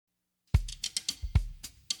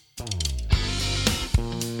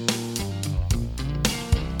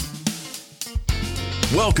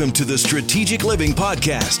Welcome to the Strategic Living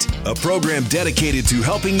Podcast, a program dedicated to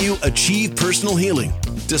helping you achieve personal healing,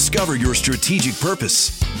 discover your strategic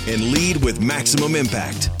purpose, and lead with maximum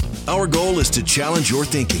impact. Our goal is to challenge your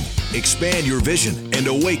thinking, expand your vision, and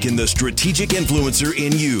awaken the strategic influencer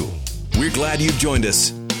in you. We're glad you've joined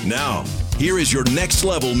us. Now, here is your next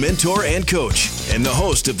level mentor and coach, and the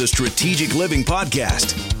host of the Strategic Living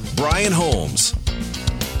Podcast, Brian Holmes.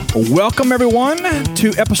 Welcome, everyone,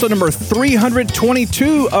 to episode number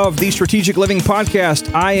 322 of the Strategic Living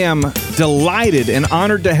Podcast. I am delighted and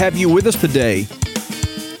honored to have you with us today.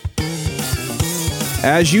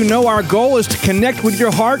 As you know, our goal is to connect with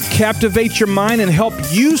your heart, captivate your mind, and help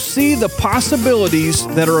you see the possibilities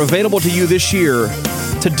that are available to you this year.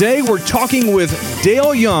 Today, we're talking with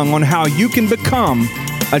Dale Young on how you can become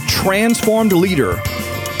a transformed leader.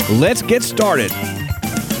 Let's get started.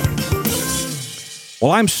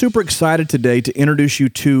 Well, I'm super excited today to introduce you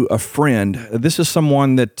to a friend. This is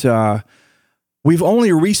someone that we've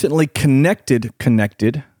only recently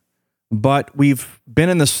connected, but we've been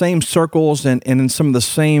in the same circles and in some of the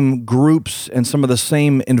same groups and some of the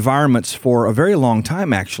same environments for a very long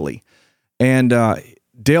time, actually. And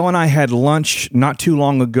Dale and I had lunch not too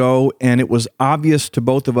long ago, and it was obvious to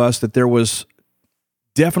both of us that there was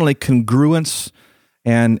definitely congruence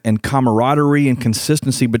and camaraderie and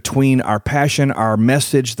consistency between our passion, our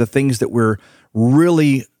message, the things that we're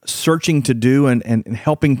really searching to do and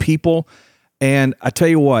helping people. And I tell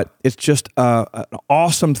you what, it's just an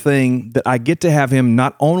awesome thing that I get to have him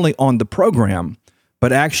not only on the program,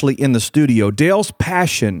 but actually in the studio. Dale's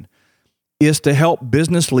passion is to help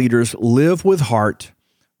business leaders live with heart,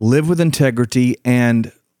 live with integrity,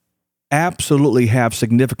 and absolutely have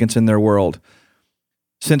significance in their world.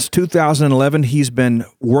 Since 2011, he's been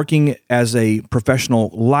working as a professional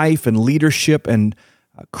life and leadership and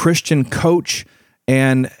Christian coach,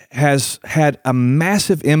 and has had a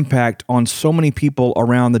massive impact on so many people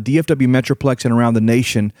around the DFW Metroplex and around the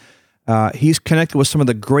nation. He's connected with some of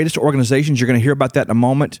the greatest organizations. You're going to hear about that in a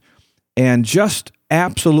moment. And just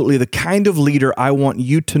absolutely the kind of leader I want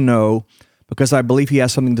you to know, because I believe he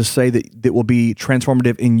has something to say that will be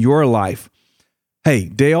transformative in your life. Hey,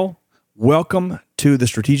 Dale, welcome to the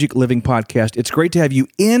Strategic Living Podcast. It's great to have you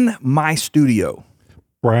in my studio.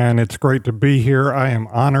 Brian, it's great to be here. I am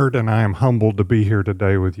honored and I am humbled to be here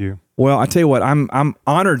today with you. Well, I tell you what, I'm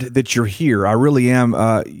honored that you're here. I really am.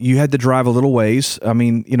 You had to drive a little ways. I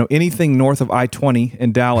mean, anything north of I-20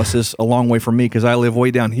 in Dallas is a long way from me because I live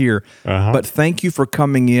way down here. Uh-huh. But thank you for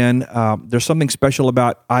coming in. There's something special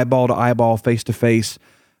about eyeball to eyeball, face to face,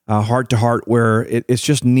 heart to heart, where it's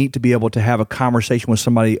just neat to be able to have a conversation with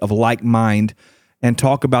somebody of like mind and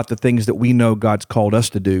talk about the things that we know God's called us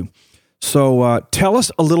to do. So tell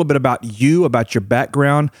us a little bit about you, about your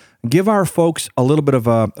background. Give our folks a little bit of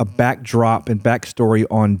a backdrop and backstory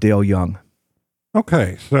on Dale Young.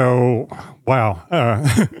 Okay, so, wow.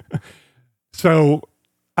 So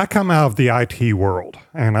I come out of the IT world,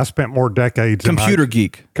 and I spent more decades Computer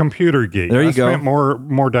geek. Computer geek. There you go. I spent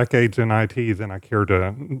more decades in IT than I care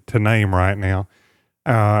to name right now.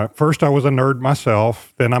 First, I was a nerd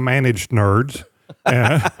myself. Then I managed nerds.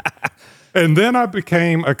 And then I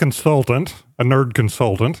became a consultant, a nerd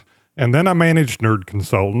consultant, and then I managed nerd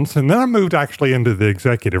consultants, and then I moved actually into the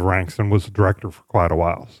executive ranks and was a director for quite a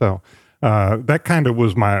while. So that kind of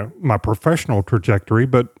was my professional trajectory,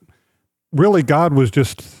 but really God was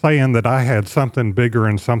just saying that I had something bigger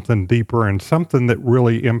and something deeper and something that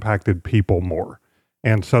really impacted people more.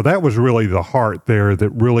 And so that was really the heart there that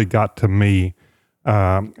really got to me,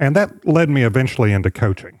 and that led me eventually into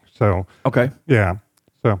coaching. So, okay. Yeah.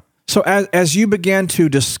 So as you began to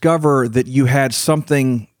discover that you had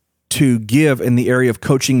something to give in the area of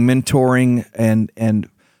coaching, mentoring, and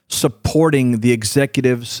supporting the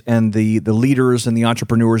executives and the leaders and the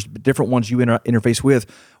entrepreneurs, different ones you interface with,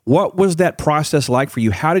 what was that process like for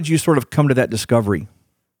you? How did you sort of come to that discovery?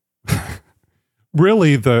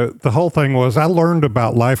 Really, the whole thing was I learned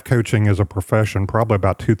about life coaching as a profession probably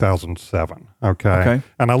about 2007, okay?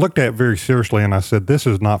 And I looked at it very seriously and I said, this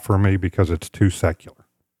is not for me because it's too secular.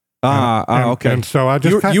 Okay. And so I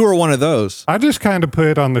just you were one of those. I just kind of put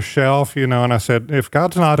it on the shelf, and I said, if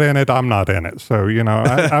God's not in it, I'm not in it. So,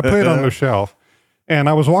 I put it on the shelf. And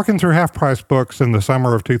I was walking through Half Price Books in the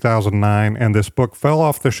summer of 2009, and this book fell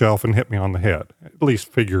off the shelf and hit me on the head. At least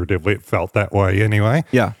figuratively, it felt that way anyway.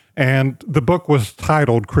 Yeah. And the book was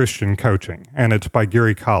titled Christian Coaching, and it's by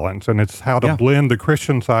Gary Collins, and it's how to blend the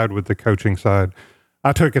Christian side with the coaching side.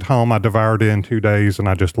 I took it home, I devoured it in 2 days, and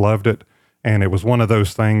I just loved it. And it was one of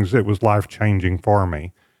those things, it was life-changing for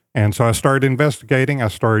me. And so I started investigating. I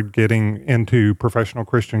started getting into Professional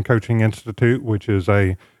Christian Coaching Institute, which is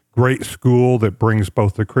a great school that brings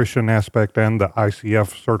both the Christian aspect and the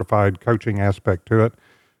ICF certified coaching aspect to it.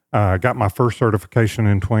 I got my first certification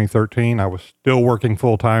in 2013. I was still working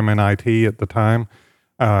full-time in IT at the time,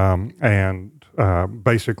 and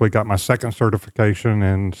basically got my second certification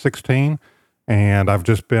in 16. And I've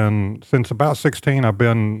just been, since about 16, I've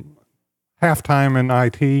been half-time in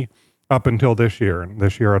IT up until this year. And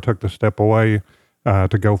this year I took the step away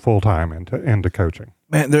to go full-time into coaching.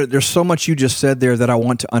 Man, there's so much you just said there that I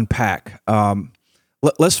want to unpack.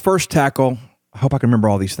 Let's first tackle, I hope I can remember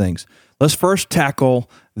all these things. Let's first tackle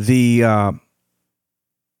the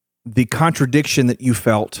contradiction that you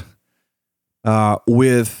felt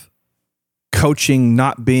with coaching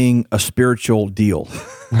not being a spiritual deal.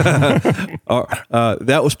 That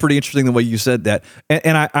was pretty interesting the way you said that.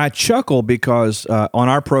 And I chuckle because on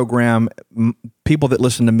our program, people that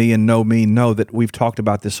listen to me and know me know that we've talked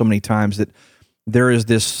about this so many times, that there is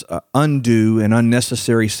this undue and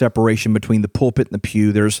unnecessary separation between the pulpit and the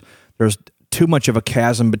pew. There's too much of a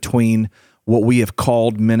chasm between what we have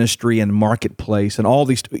called ministry and marketplace, and all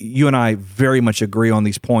these. You and I very much agree on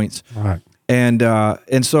these points. Right. And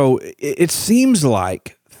so it seems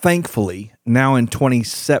like, thankfully, now in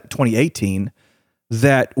 2018,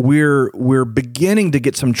 that we're beginning to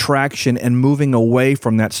get some traction and moving away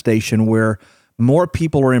from that station where more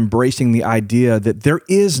people are embracing the idea that there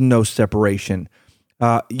is no separation.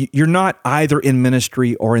 You're not either in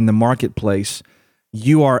ministry or in the marketplace.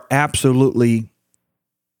 You are absolutely,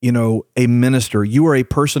 a minister. You are a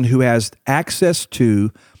person who has access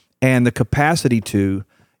to and the capacity to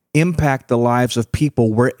impact the lives of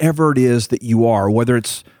people wherever it is that you are, whether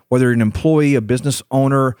you're an employee, a business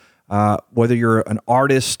owner, whether you're an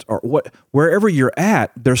artist, or wherever you're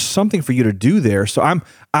at, there's something for you to do there. So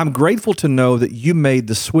I'm grateful to know that you made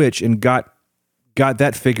the switch and got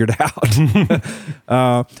that figured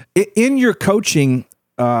out. In your coaching,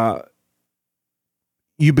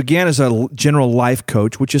 you began as a general life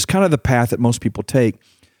coach, which is kind of the path that most people take.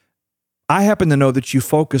 I happen to know that you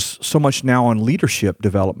focus so much now on leadership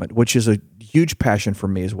development, which is a huge passion for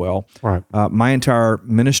me as well. Right. My entire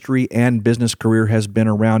ministry and business career has been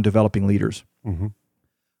around developing leaders. Mm-hmm.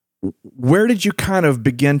 Where did you kind of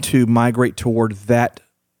begin to migrate toward that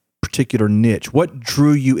particular niche? What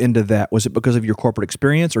drew you into that? Was it because of your corporate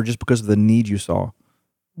experience or just because of the need you saw?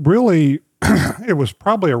 Really, it was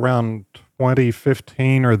probably around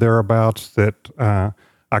 2015 or thereabouts that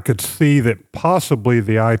I could see that possibly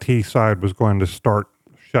the IT side was going to start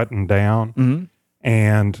shutting down. Mm-hmm.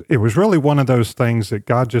 And it was really one of those things that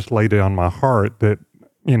God just laid it on my heart that,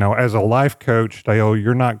 as a life coach, Dale,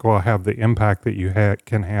 you're not going to have the impact that you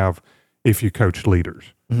can have if you coach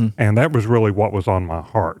leaders. Mm-hmm. And that was really what was on my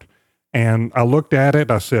heart. And I looked at it,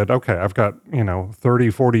 I said, okay, I've got, 30,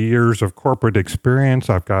 40 years of corporate experience.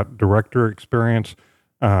 I've got director experience.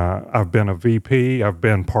 I've been a VP. I've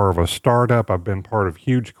been part of a startup. I've been part of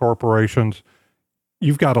huge corporations.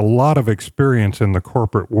 You've got a lot of experience in the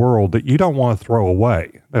corporate world that you don't want to throw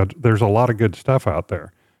away. There's a lot of good stuff out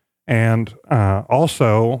there. And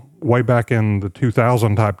also, way back in the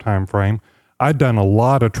 2000 type time frame, I'd done a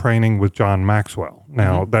lot of training with John Maxwell.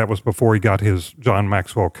 Now, that was before he got his John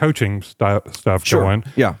Maxwell coaching stuff Sure. going.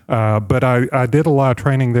 Yeah. But I did a lot of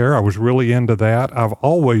training there. I was really into that. I've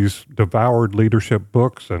always devoured leadership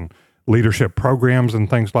books and leadership programs and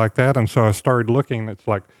things like that. And so I started looking, it's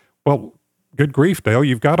like, well, good grief, Dale,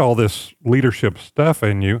 you've got all this leadership stuff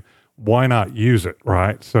in you. Why not use it,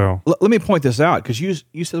 right? So Let me point this out, because you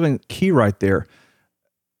said something key right there.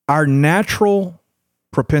 Our natural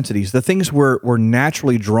propensities, the things we're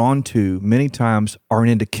naturally drawn to, many times are an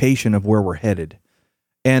indication of where we're headed.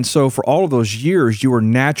 And so for all of those years, you were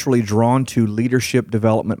naturally drawn to leadership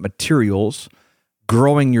development materials,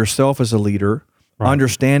 growing yourself as a leader, right,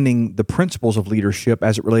 understanding the principles of leadership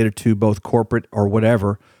as it related to both corporate or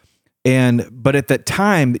whatever. But at that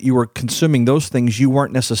time that you were consuming those things, you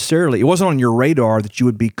weren't necessarily, it wasn't on your radar that you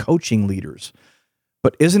would be coaching leaders.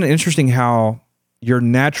 But isn't it interesting how your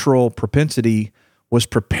natural propensity was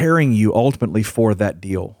preparing you ultimately for that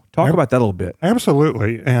deal? Talk about that a little bit.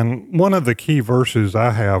 Absolutely. And one of the key verses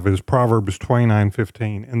I have is Proverbs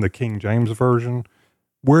 29:15 in the King James Version,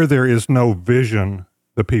 where there is no vision,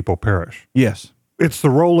 the people perish. Yes. It's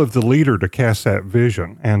the role of the leader to cast that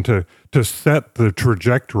vision and to set the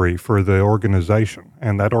trajectory for the organization.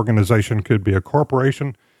 And that organization could be a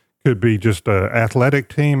corporation, could be just an athletic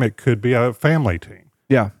team, it could be a family team.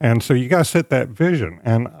 Yeah. And so you got to set that vision.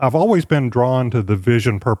 And I've always been drawn to the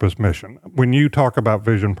vision, purpose, mission. When you talk about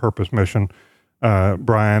vision, purpose, mission,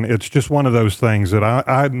 Brian. It's just one of those things that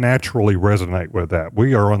I naturally resonate with that.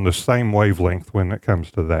 We are on the same wavelength when it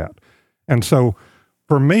comes to that. And so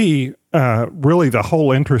for me, really the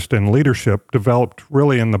whole interest in leadership developed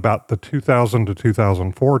really in about the 2000 to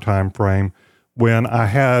 2004 timeframe when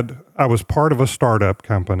I was part of a startup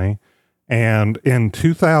company. And in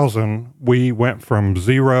 2000, we went from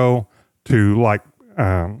zero to like,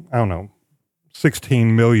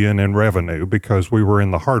 16 million in revenue because we were in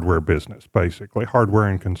the hardware business, basically, hardware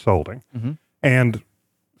and consulting. Mm-hmm. And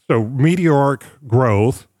so meteoric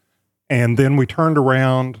growth. And then we turned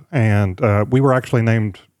around and we were actually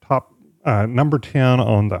named number 10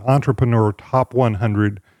 on the Entrepreneur Top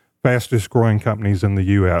 100 Fastest Growing Companies in the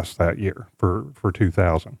U.S. that year for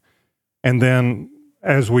 2000. And then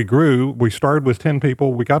as we grew, we started with 10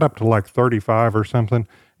 people. We got up to like 35 or something.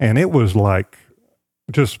 And it was like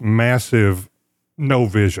just massive, no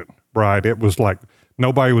vision, right? It was like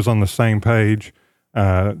nobody was on the same page.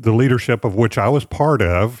 The leadership of which I was part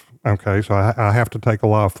of, okay, so I have to take a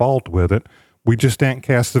lot of fault with it. We just didn't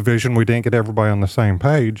cast the vision. We didn't get everybody on the same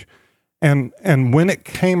page. And when it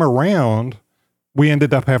came around, we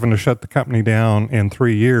ended up having to shut the company down in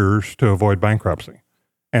 3 years to avoid bankruptcy.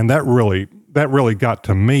 And that really got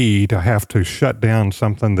to me to have to shut down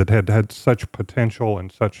something that had such potential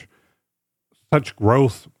and such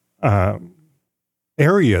growth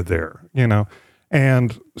area there, you know.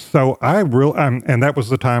 And so and that was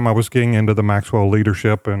the time I was getting into the Maxwell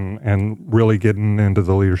leadership and really getting into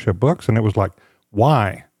the leadership books. And it was like,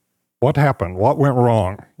 why? What happened? What went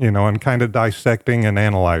wrong? You know, and kind of dissecting and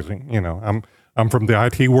analyzing. You know, I'm from the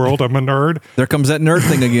IT world. I'm a nerd. There comes that nerd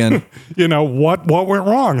thing again. You know, what went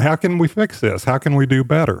wrong? How can we fix this? How can we do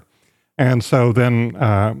better? And so then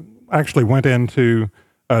actually went into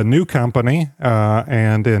a new company,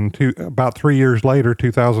 and about 3 years later,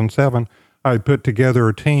 2007, I put together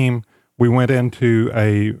a team. We went into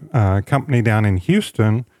a company down in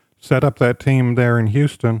Houston, set up that team there in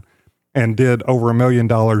Houston, and did over $1 million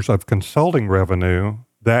of consulting revenue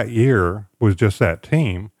that year was just that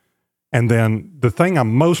team. And then the thing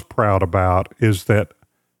I'm most proud about is that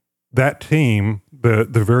team, the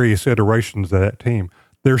various iterations of that team,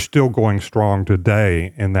 they're still going strong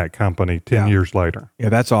today in that company 10 years later. Yeah,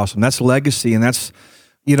 that's awesome. That's legacy. And that's,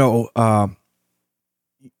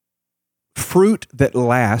 fruit that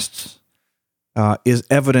lasts is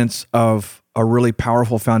evidence of a really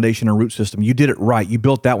powerful foundation and root system. You did it right. You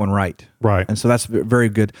built that one right. Right. And so that's very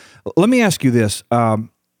good. Let me ask you this. And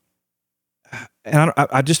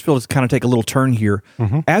I just feel it's kind of take a little turn here.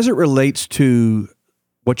 Mm-hmm. As it relates to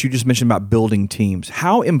what you just mentioned about building teams,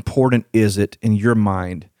 how important is it in your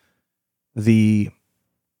mind, the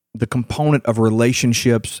component of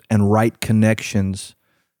relationships and right connections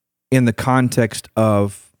in the context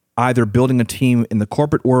of either building a team in the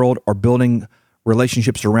corporate world or building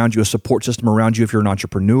relationships around you, a support system around you if you're an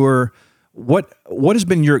entrepreneur? What has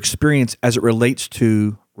been your experience as it relates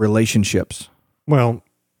to relationships? Well,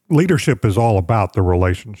 leadership is all about the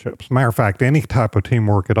relationships. Matter of fact, any type of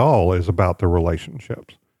teamwork at all is about the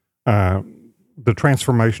relationships. The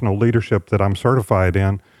transformational leadership that I'm certified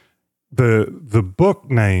in, the book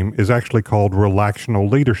name is actually called Relational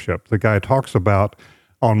Leadership. The guy talks about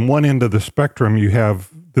on one end of the spectrum, you have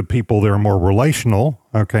the people that are more relational,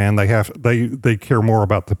 okay, and they care more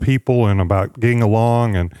about the people and about getting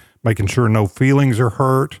along and making sure no feelings are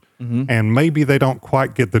hurt, and maybe they don't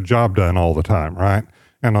quite get the job done all the time, right?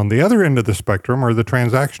 And on the other end of the spectrum are the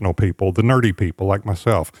transactional people, the nerdy people like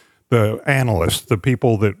myself, the analysts, the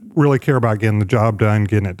people that really care about getting the job done,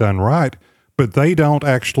 getting it done right, but they don't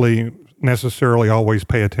actually necessarily always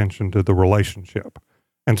pay attention to the relationship.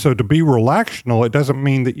 And so to be relational, it doesn't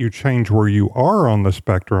mean that you change where you are on the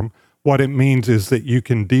spectrum. What it means is that you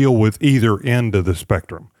can deal with either end of the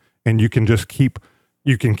spectrum, and you can just keep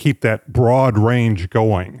that broad range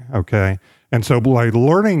going, okay? And so by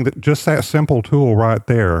learning just that simple tool right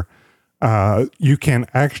there, you can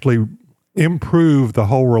actually improve the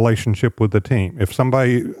whole relationship with the team. If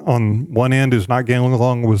somebody on one end is not getting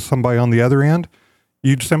along with somebody on the other end,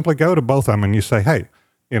 you'd simply go to both of them and you say, hey,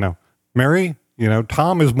 Mary,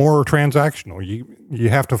 Tom is more transactional. You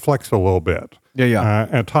have to flex a little bit. Yeah.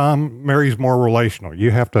 And Mary's more relational.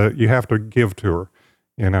 You have to give to her.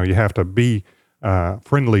 You have to be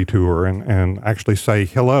friendly to her and actually say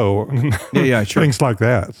hello. Yeah, sure. Things like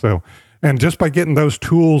that. So, and just by getting those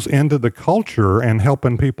tools into the culture and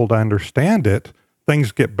helping people to understand it,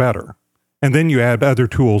 things get better. And then you add other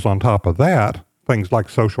tools on top of that, things like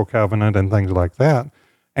social covenant and things like that,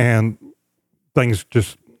 and things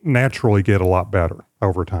just naturally get a lot better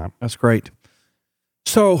over time. That's great.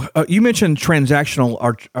 So you mentioned transactional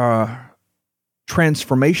or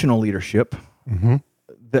transformational leadership.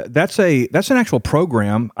 That's an actual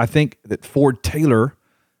program, I think, that Ford Taylor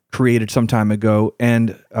created some time ago.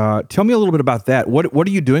 And tell me a little bit about that. What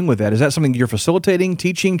are you doing with that? Is that something you're facilitating,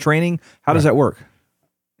 teaching, training? How does that work?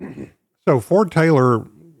 So Ford Taylor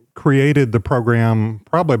created the program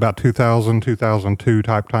probably about 2000, 2002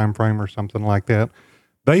 type time frame or something like that.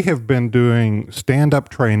 They have been doing stand-up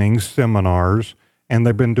training, seminars, and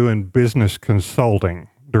they've been doing business consulting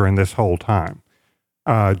during this whole time.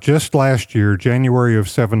 Just last year, January of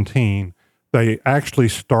 17, they actually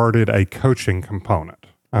started a coaching component.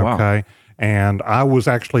 Okay. Wow. And I was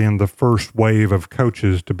actually in the first wave of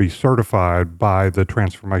coaches to be certified by the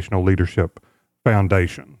Transformational Leadership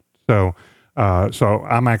Foundation. So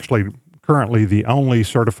I'm actually currently the only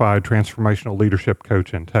certified transformational leadership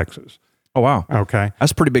coach in Texas. Oh, wow. Okay.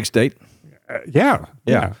 That's a pretty big state. Yeah.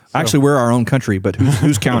 So. Actually, we're our own country, but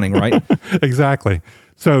who's counting, right? Exactly.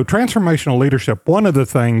 So transformational leadership, one of the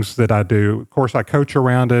things that I do, of course, I coach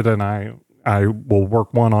around it, and I will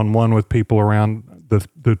work one-on-one with people around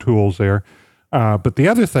the tools there. But the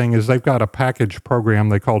other thing is they've got a package program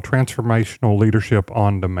they call Transformational Leadership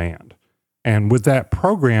on Demand. And with that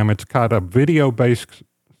program, it's got a video-based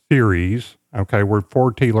series, okay, where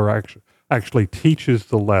Ford Taylor actually teaches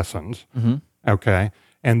the lessons, okay?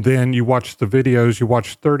 And then you watch the videos, you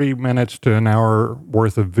watch 30 minutes to an hour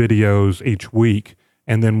worth of videos each week,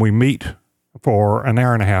 and then we meet for an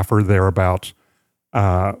hour and a half or thereabouts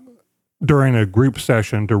during a group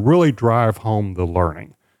session to really drive home the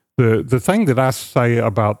learning. The thing that I say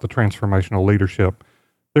about the transformational leadership,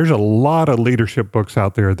 there's a lot of leadership books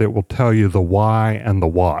out there that will tell you the why and the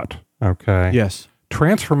what, okay? Yes.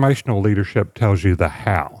 Transformational leadership tells you the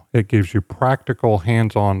how. It gives you practical,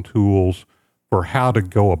 hands-on tools for how to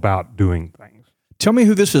go about doing things. Tell me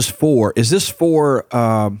who this is for. Is this for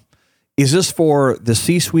the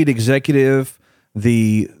C-suite executive,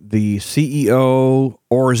 the CEO,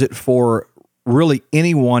 or is it for really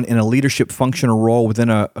anyone in a leadership function or role within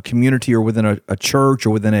a community or within a church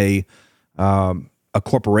or within a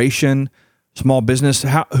corporation, small business?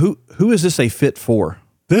 Who is this a fit for?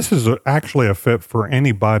 This is actually a fit for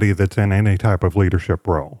anybody that's in any type of leadership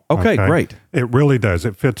role. Okay, great. It really does.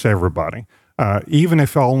 It fits everybody. Even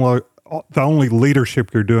if the only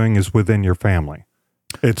leadership you're doing is within your family.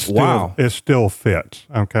 It still fits.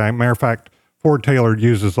 Okay. Matter of fact, Ford Taylor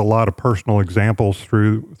uses a lot of personal examples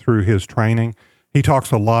through his training. He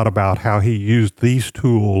talks a lot about how he used these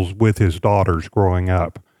tools with his daughters growing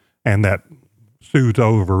up, and that soothes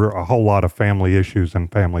over a whole lot of family issues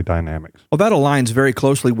and family dynamics. Well, that aligns very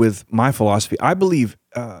closely with my philosophy. I believe,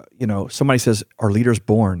 somebody says, "Are leaders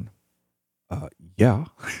born?" Yeah.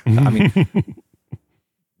 I mean,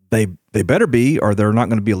 they better be, or they're not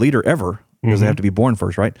going to be a leader ever, because they have to be born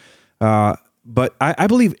first, right? But I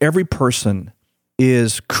believe every person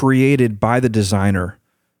is created by the designer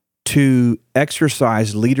to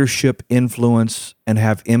exercise leadership, influence, and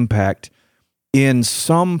have impact in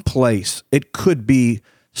some place. It could be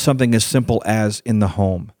something as simple as in the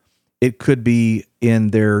home. It could be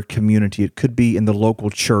in their community. It could be in the local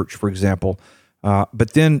church, for example.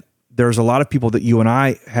 But then there's a lot of people that you and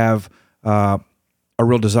I have a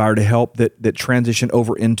real desire to help that transition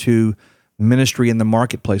over into ministry in the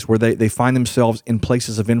marketplace, where they find themselves in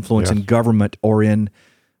places of influence in government, or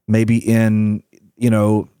maybe in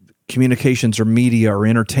communications or media or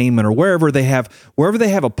entertainment, or wherever they have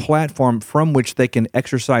a platform from which they can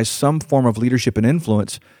exercise some form of leadership and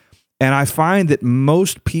influence. And I find that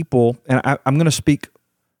most people, and I'm going to speak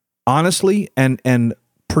honestly and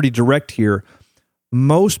pretty direct here,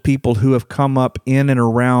 most people who have come up in and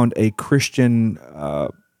around a Christian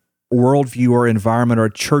worldview or environment, or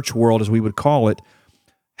a church world, as we would call it,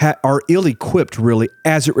 are ill-equipped, really,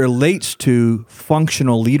 as it relates to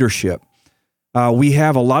functional leadership. We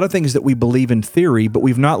have a lot of things that we believe in theory, but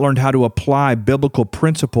we've not learned how to apply biblical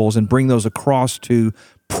principles and bring those across to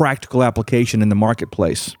practical application in the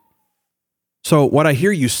marketplace. So what I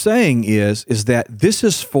hear you saying is that this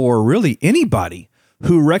is for really anybody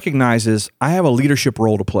who recognizes, I have a leadership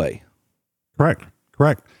role to play. Correct.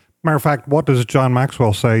 Matter of fact, what does John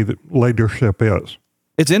Maxwell say that leadership is?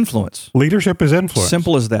 It's influence. Leadership is influence.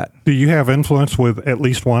 Simple as that. Do you have influence with at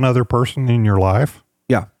least one other person in your life?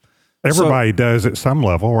 Yeah. Everybody does at some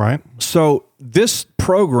level, right? So this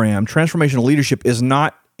program, Transformational Leadership, it's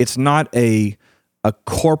not a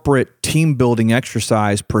corporate team building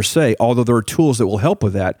exercise per se, although there are tools that will help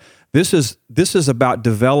with that. This is about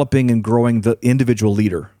developing and growing the individual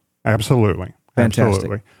leader. Absolutely. Fantastic.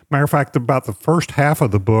 Absolutely. Matter of fact, about the first half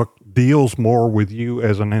of the book deals more with you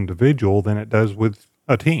as an individual than it does with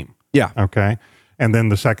a team. Yeah. Okay. And then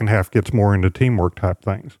the second half gets more into teamwork type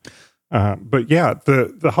things. But yeah,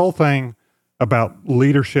 the whole thing, about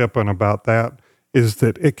leadership and about that is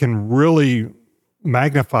that it can really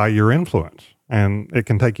magnify your influence and it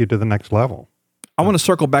can take you to the next level. I want to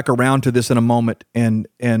circle back around to this in a moment and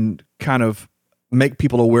kind of make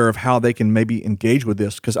people aware of how they can maybe engage with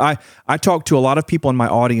this. Because I talk to a lot of people in my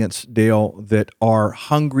audience, Dale, that are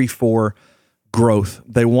hungry for growth.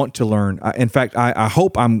 They want to learn. In fact, I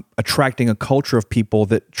hope I'm attracting a culture of people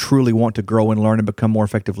that truly want to grow and learn and become more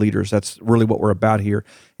effective leaders. That's really what we're about here.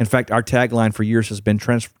 In fact, our tagline for years has been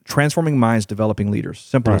transforming minds, developing leaders.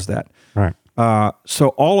 Simple as that. Right. So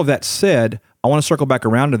all of that said, I want to circle back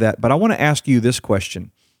around to that, but I want to ask you this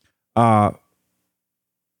question.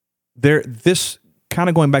 This kind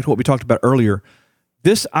of going back to what we talked about earlier,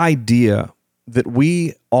 this idea that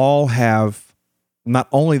we all have not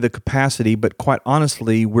only the capacity, but quite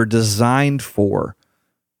honestly, we're designed for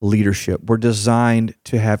leadership. We're designed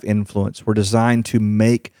to have influence. We're designed to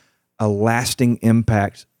make a lasting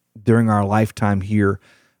impact during our lifetime here.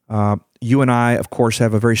 You and I, of course,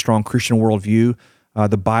 have a very strong Christian worldview.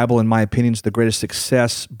 The Bible, in my opinion, is the greatest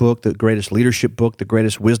success book, the greatest leadership book, the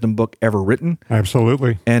greatest wisdom book ever written.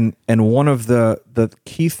 Absolutely. And one of the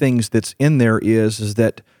key things that's in there is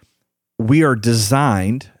that we are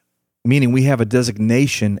designed, meaning we have a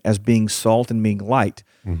designation as being salt and being light.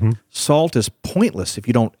 Mm-hmm. Salt is pointless if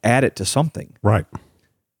you don't add it to something. Right.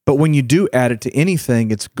 But when you do add it to anything,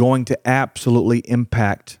 it's going to absolutely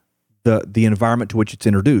impact the environment to which it's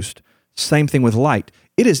introduced. Same thing with light.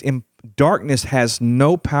 Darkness has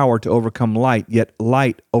no power to overcome light, yet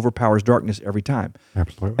light overpowers darkness every time.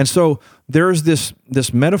 Absolutely. And so there's this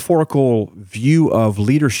metaphorical view of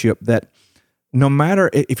leadership that no matter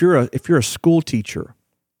if you're a school teacher,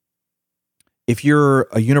 if you're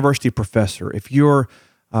a university professor, if you're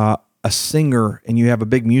a singer and you have a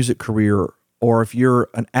big music career, or if you're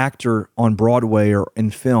an actor on Broadway or in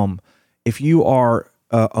film, if you are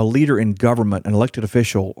a leader in government, an elected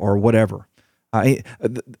official, or whatever,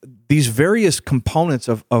 these various components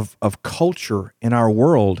of culture in our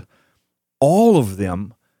world, all of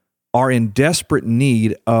them are in desperate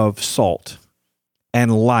need of salt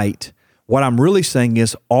and light. What I'm really saying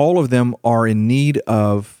is all of them are in need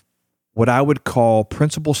of what I would call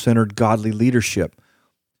principle-centered godly leadership.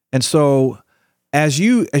 And so as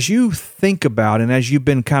you think about, and as you've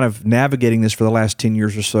been kind of navigating this for the last 10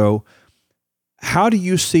 years or so, how do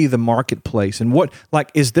you see the marketplace, and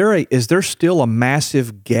is there still a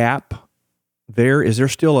massive gap there? Is there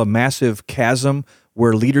still a massive chasm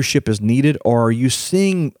where leadership is needed, or are you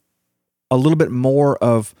seeing a little bit more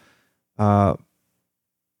of an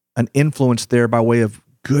influence there by way of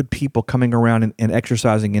good people coming around and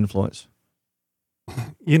exercising influence?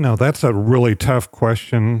 That's a really tough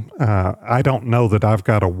question. I don't know that I've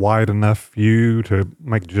got a wide enough view to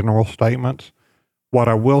make general statements. What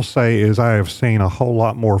I will say is I have seen a whole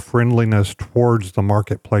lot more friendliness towards the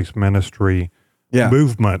marketplace ministry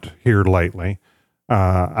movement here lately.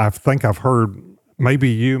 I think I've heard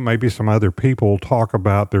maybe some other people talk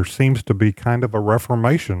about there seems to be kind of a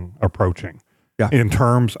reformation approaching in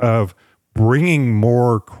terms of bringing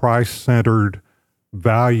more Christ-centered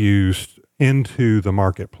values into the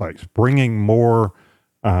marketplace, bringing more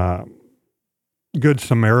Good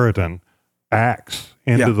Samaritan acts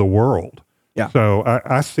into the world. Yeah. So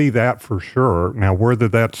I see that for sure. Now, whether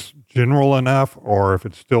that's general enough or if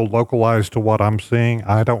it's still localized to what I'm seeing,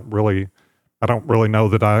 I don't really know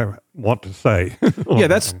that I want to say. Yeah,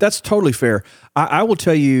 that's totally fair. I will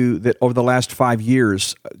tell you that over the last 5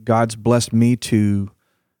 years, God's blessed me to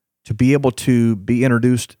be able to be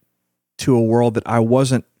introduced to a world that I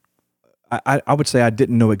would say I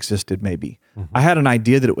didn't know existed maybe. Mm-hmm. I had an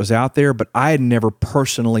idea that it was out there, but I had never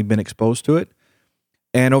personally been exposed to it.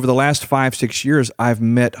 And over the last 5-6 years, I've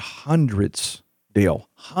met hundreds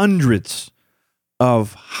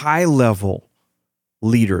of high-level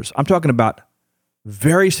leaders. I'm talking about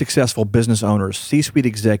very successful business owners, C-suite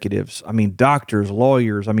executives, doctors,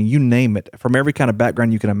 lawyers, you name it, from every kind of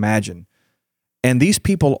background you can imagine. And these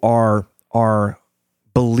people are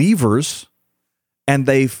believers, and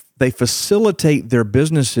they facilitate their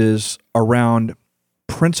businesses around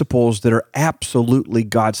principles that are absolutely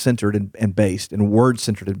God-centered and based, and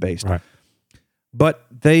word-centered and based. Right. But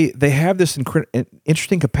they have this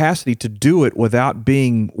interesting capacity to do it without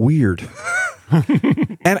being weird.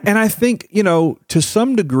 and I think, to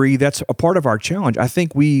some degree, that's a part of our challenge. I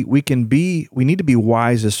think we need to be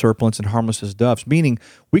wise as serpents and harmless as doves, meaning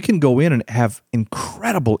we can go in and have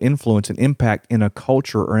incredible influence and impact in a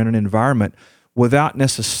culture or in an environment without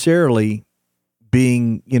necessarily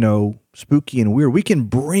being, spooky and weird. We can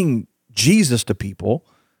bring Jesus to people,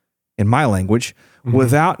 in my language,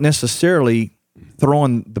 without necessarily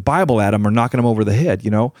throwing the Bible at them or knocking them over the head,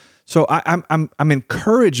 So I'm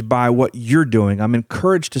encouraged by what you're doing. I'm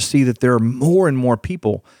encouraged to see that there are more and more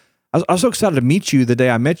people. I was so excited to meet you the day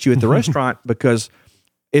I met you at the restaurant, because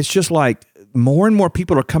it's just like more and more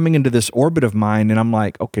people are coming into this orbit of mine, and I'm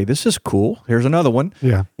like, okay, this is cool. Here's another one.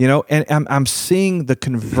 Yeah. And I'm seeing the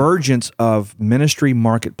convergence of ministry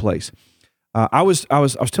marketplace. I was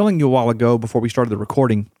telling you a while ago before we started the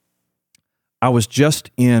recording, I was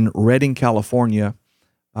just in Redding, California.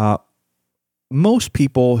 Most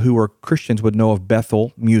people who are Christians would know of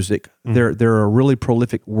Bethel Music. They're a really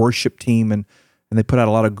prolific worship team, and they put out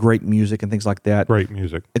a lot of great music and things like that. Great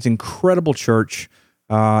music. It's an incredible church.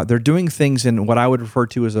 They're doing things in what I would refer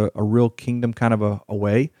to as a real kingdom kind of a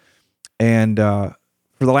way. And for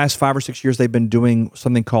the last 5 or 6 years, they've been doing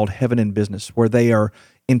something called Heaven in Business, where they are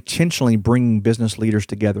intentionally bringing business leaders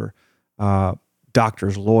together,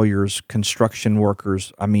 doctors, lawyers, construction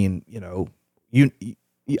workers. I mean,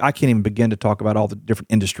 I can't even begin to talk about all the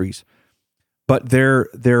different industries, but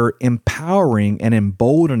they're empowering and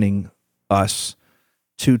emboldening us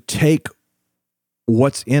to take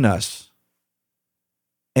what's in us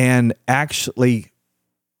and actually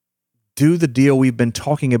do the deal we've been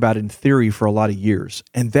talking about in theory for a lot of years,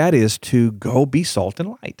 and that is to go be salt and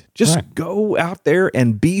light. Just go out there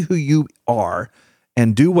and be who you are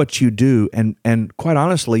and do what you do, and quite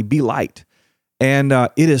honestly, be light. And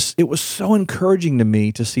it was so encouraging to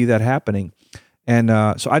me to see that happening. And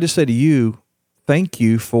so I just say to you, thank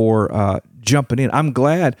you for jumping in. I'm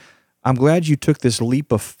glad you took this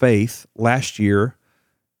leap of faith last year,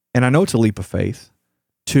 and I know it's a leap of faith,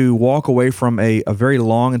 to walk away from a very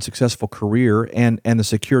long and successful career and the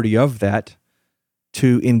security of that,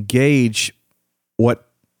 to engage what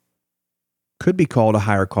could be called a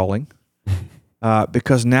higher calling,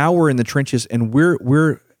 because now we're in the trenches, and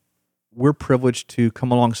we're privileged to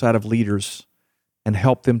come alongside of leaders and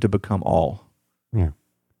help them to become all. Yeah.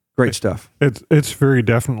 Great stuff. It's very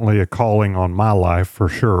definitely a calling on my life for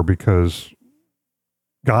sure, because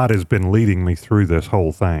God has been leading me through this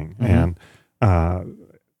whole thing. And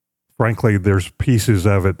frankly, there's pieces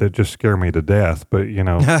of it that just scare me to death. But,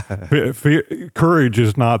 courage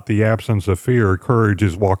is not the absence of fear. Courage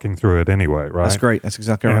is walking through it anyway, right? That's great. That's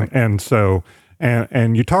exactly right. And so,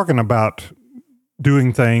 and you're talking about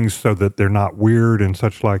doing things so that they're not weird and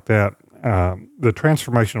such like that. The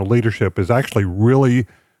transformational leadership is actually really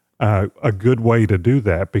a good way to do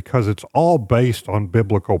that, because it's all based on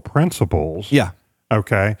biblical principles. Yeah.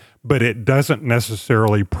 Okay. But it doesn't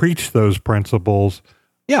necessarily preach those principles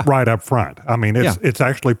right up front. I mean, it's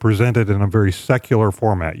actually presented in a very secular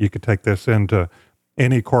format. You could take this into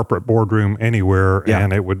any corporate boardroom anywhere,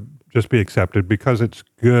 and it would just be accepted because it's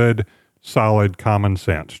good, solid common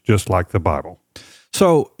sense, just like the Bible.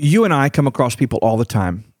 So you and I come across people all the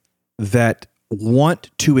time that want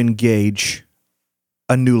to engage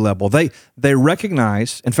a new level. They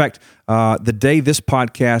recognize, in fact, the day this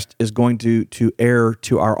podcast is going to air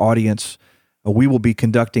to our audience, we will be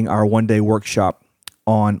conducting our one-day workshop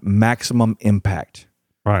on maximum impact.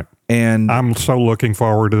 Right. And I'm so looking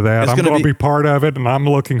forward to that. I'm going to be part of it, and I'm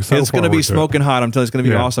looking so forward to it. It's going to be smoking hot. I'm telling you, it's going to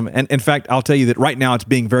be awesome. And in fact, I'll tell you that right now it's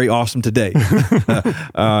being very awesome today.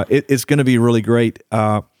 It's going to be really great.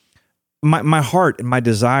 My heart and my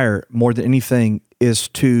desire, more than anything, is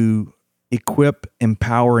to equip,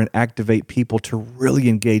 empower, and activate people to really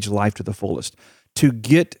engage life to the fullest, to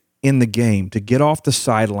get in the game, to get off the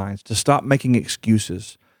sidelines, to stop making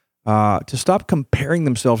excuses, to stop comparing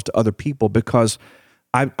themselves to other people, because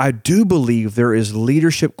I do believe there is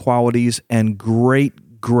leadership qualities and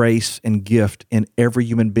great grace and gift in every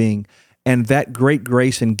human being. And that great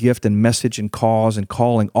grace and gift and message and cause and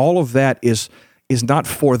calling, all of that is not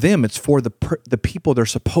for them. It's for the people they're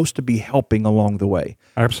supposed to be helping along the way.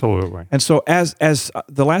 Absolutely. And so as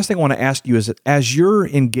the last thing I want to ask you is that as you're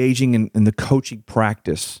engaging in the coaching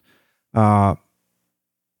practice, are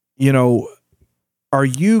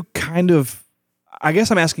you kind of, I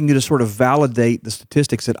guess I'm asking you to sort of validate the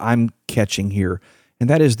statistics that I'm catching here, and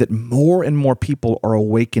that is that more and more people are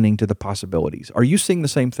awakening to the possibilities. Are you seeing the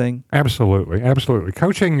same thing? Absolutely. Absolutely.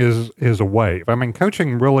 Coaching is a wave. I mean,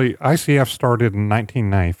 coaching really, ICF started in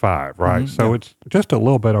 1995, right? So it's just a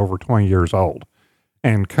little bit over 20 years old.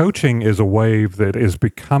 And coaching is a wave that is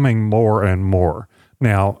becoming more and more.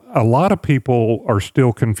 Now, a lot of people are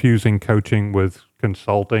still confusing coaching with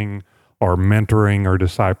consulting or mentoring or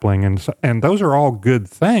discipling, and those are all good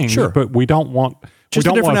things, but we don't want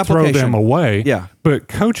to throw them away. Yeah. But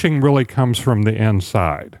coaching really comes from the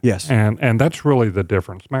inside. Yes. And that's really the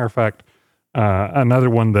difference. Matter of fact,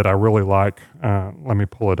 another one that I really like, let me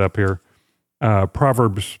pull it up here,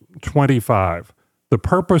 Proverbs 25, The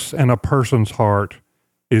purpose in a person's heart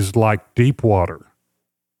is like deep water,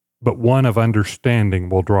 but one of understanding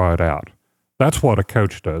will draw it out. That's what a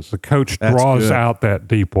coach does. The coach draws out that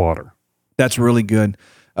deep water. That's really good.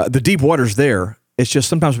 The deep water's there. It's just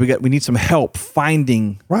sometimes we need some help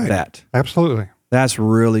finding that. Absolutely. That's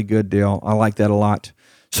really good, Dale. I like that a lot.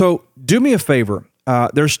 So do me a favor.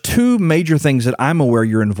 There's two major things that I'm aware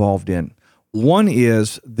you're involved in. One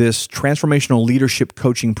is this transformational leadership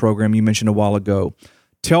coaching program you mentioned a while ago.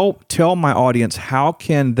 Tell my audience, how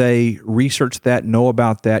can they research that, know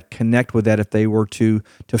about that, connect with that if they were to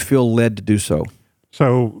feel led to do so?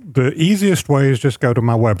 So the easiest way is just go to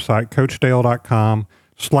my website,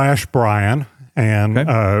 coachdale.com/Brian,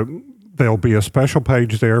 and there'll be a special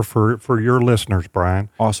page there for your listeners, Brian.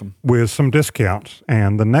 Awesome. With some discounts.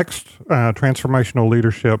 And the next transformational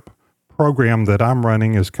leadership program that I'm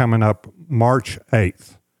running is coming up March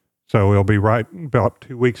 8th. So it'll be right about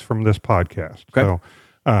 2 weeks from this podcast. Okay. So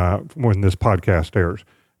when this podcast airs.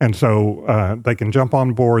 And so they can jump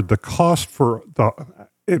on board. The cost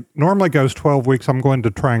it normally goes 12 weeks. I'm going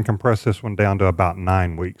to try and compress this one down to about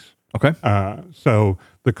 9 weeks. Okay. So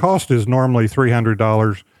the cost is normally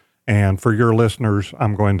 $300. And for your listeners,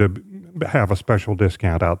 I'm going to have a special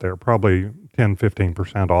discount out there, probably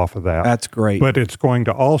 10-15% off of that. That's great. But it's going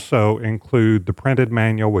to also include the printed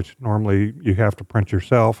manual, which normally you have to print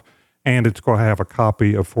yourself, and it's going to have a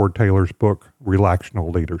copy of Ford Taylor's book,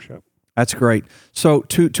 Relational Leadership. That's great. So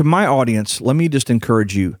to my audience, let me just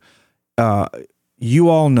encourage you. You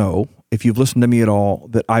all know, if you've listened to me at all,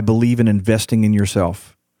 that I believe in investing in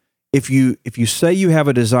yourself. If you say you have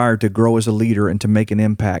a desire to grow as a leader and to make an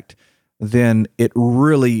impact, then it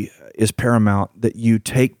really is paramount that you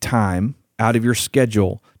take time out of your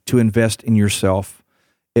schedule to invest in yourself.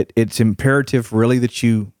 It's imperative, really, that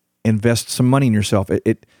you invest some money in yourself.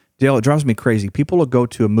 Dale, it drives me crazy. People will go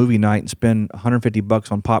to a movie night and spend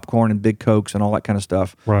 $150 on popcorn and big Cokes and all that kind of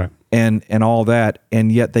stuff, right? And all that,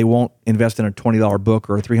 and yet they won't invest in a $20 book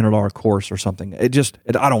or a $300 course or something. I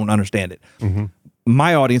don't understand it. Mm-hmm.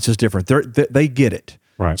 My audience is different. They get it.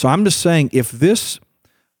 Right. So I'm just saying, if this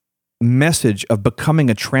message of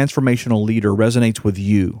becoming a transformational leader resonates with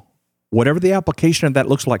you, whatever the application of that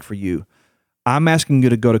looks like for you, I'm asking you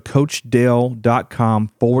to go to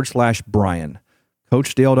coachdale.com/Brian,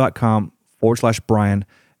 coachdale.com/Brian,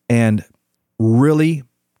 and really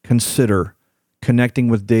consider connecting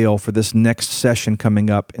with Dale for this next session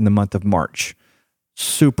coming up in the month of March.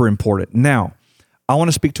 Super important. Now, I want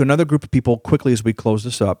to speak to another group of people quickly as we close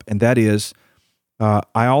this up, and that is,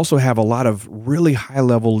 I also have a lot of really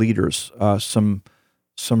high-level leaders, some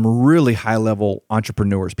really high-level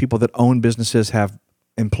entrepreneurs, people that own businesses, have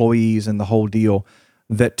employees, and the whole deal,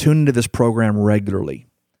 that tune into this program regularly.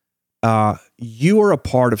 You are a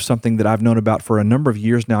part of something that I've known about for a number of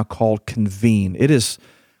years now called Convene. It's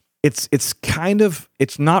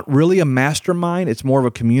not really a mastermind. It's more of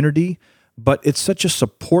a community, but it's such a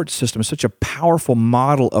support system. It's such a powerful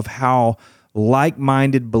model of how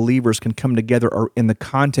like-minded believers can come together or in the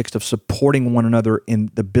context of supporting one another in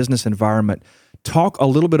the business environment. Talk a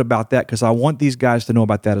little bit about that, because I want these guys to know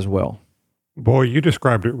about that as well. Boy, you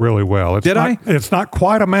described it really well. It's not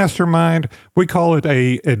quite a mastermind. We call it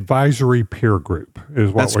a advisory peer group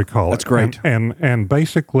is what we call it. That's great. And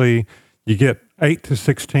basically, you get 8 to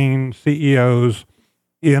 16 CEOs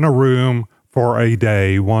in a room for a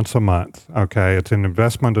day once a month. Okay, it's an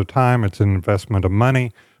investment of time. It's an investment of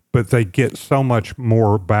money, but they get so much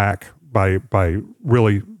more back by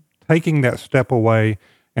really taking that step away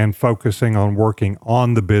and focusing on working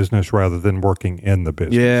on the business rather than working in the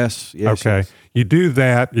business. Yes. Okay. Yes. You do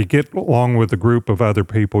that, you get along with a group of other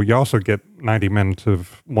people. You also get 90 minutes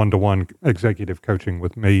of one-to-one executive coaching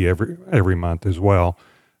with me every month as well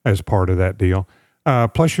as part of that deal.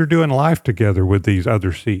 Plus, you're doing life together with these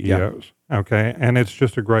other CEOs. Yeah. Okay. And it's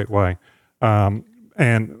just a great way. And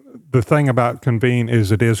the thing about Convene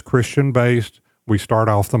is it is Christian-based. We start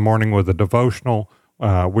off the morning with a devotional.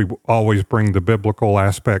 We always bring the biblical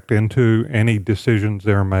aspect into any decisions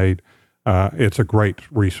that are made. It's a great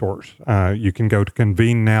resource. You can go to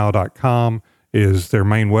convenenow.com is their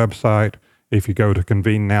main website. If you go to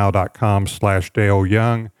convenenow.com/Dale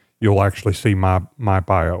Young, you'll actually see my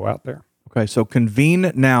bio out there. Okay, so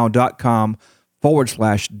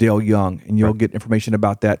convenenow.com/Dale Young, and you'll get information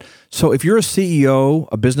about that. So if you're a CEO,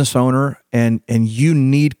 a business owner, and you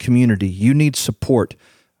need community, you need support,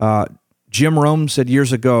 Jim Rome said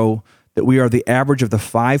years ago that we are the average of the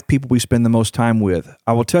 5 people we spend the most time with.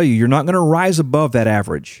 I will tell you, you're not going to rise above that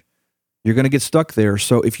average. You're going to get stuck there.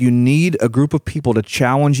 So if you need a group of people to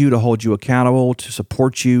challenge you, to hold you accountable, to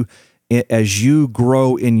support you as you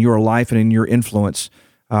grow in your life and in your influence,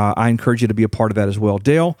 I encourage you to be a part of that as well.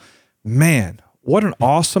 Dale, man, what an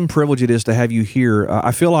awesome privilege it is to have you here.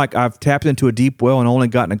 I feel like I've tapped into a deep well and only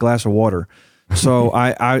gotten a glass of water. So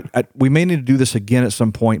we may need to do this again at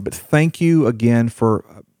some point, but thank you again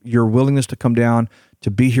for your willingness to come down, to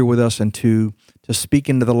be here with us, and to speak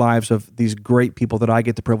into the lives of these great people that I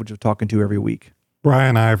get the privilege of talking to every week.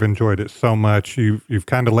 Brian, I've enjoyed it so much. You've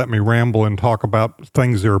kind of let me ramble and talk about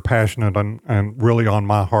things that are passionate and really on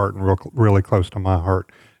my heart and really close to my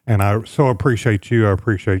heart. And I so appreciate you. I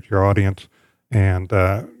appreciate your audience. And,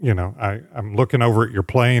 I'm looking over at your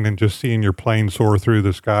plane and just seeing your plane soar through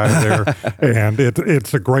the sky there. And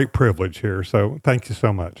it's a great privilege here. So thank you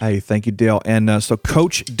so much. Hey, thank you, Dale. And so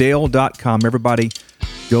CoachDale.com, everybody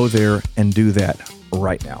go there and do that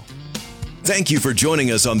right now. Thank you for joining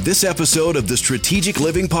us on this episode of the Strategic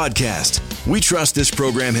Living Podcast. We trust this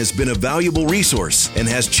program has been a valuable resource and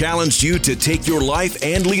has challenged you to take your life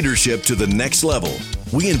and leadership to the next level.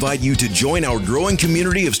 We invite you to join our growing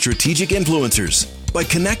community of strategic influencers by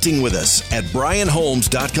connecting with us at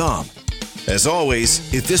brianholmes.com. As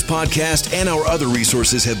always, if this podcast and our other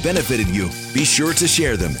resources have benefited you, be sure to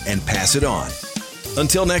share them and pass it on.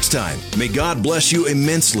 Until next time, may God bless you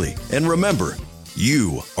immensely, and remember,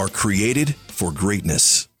 you are created for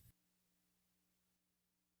greatness.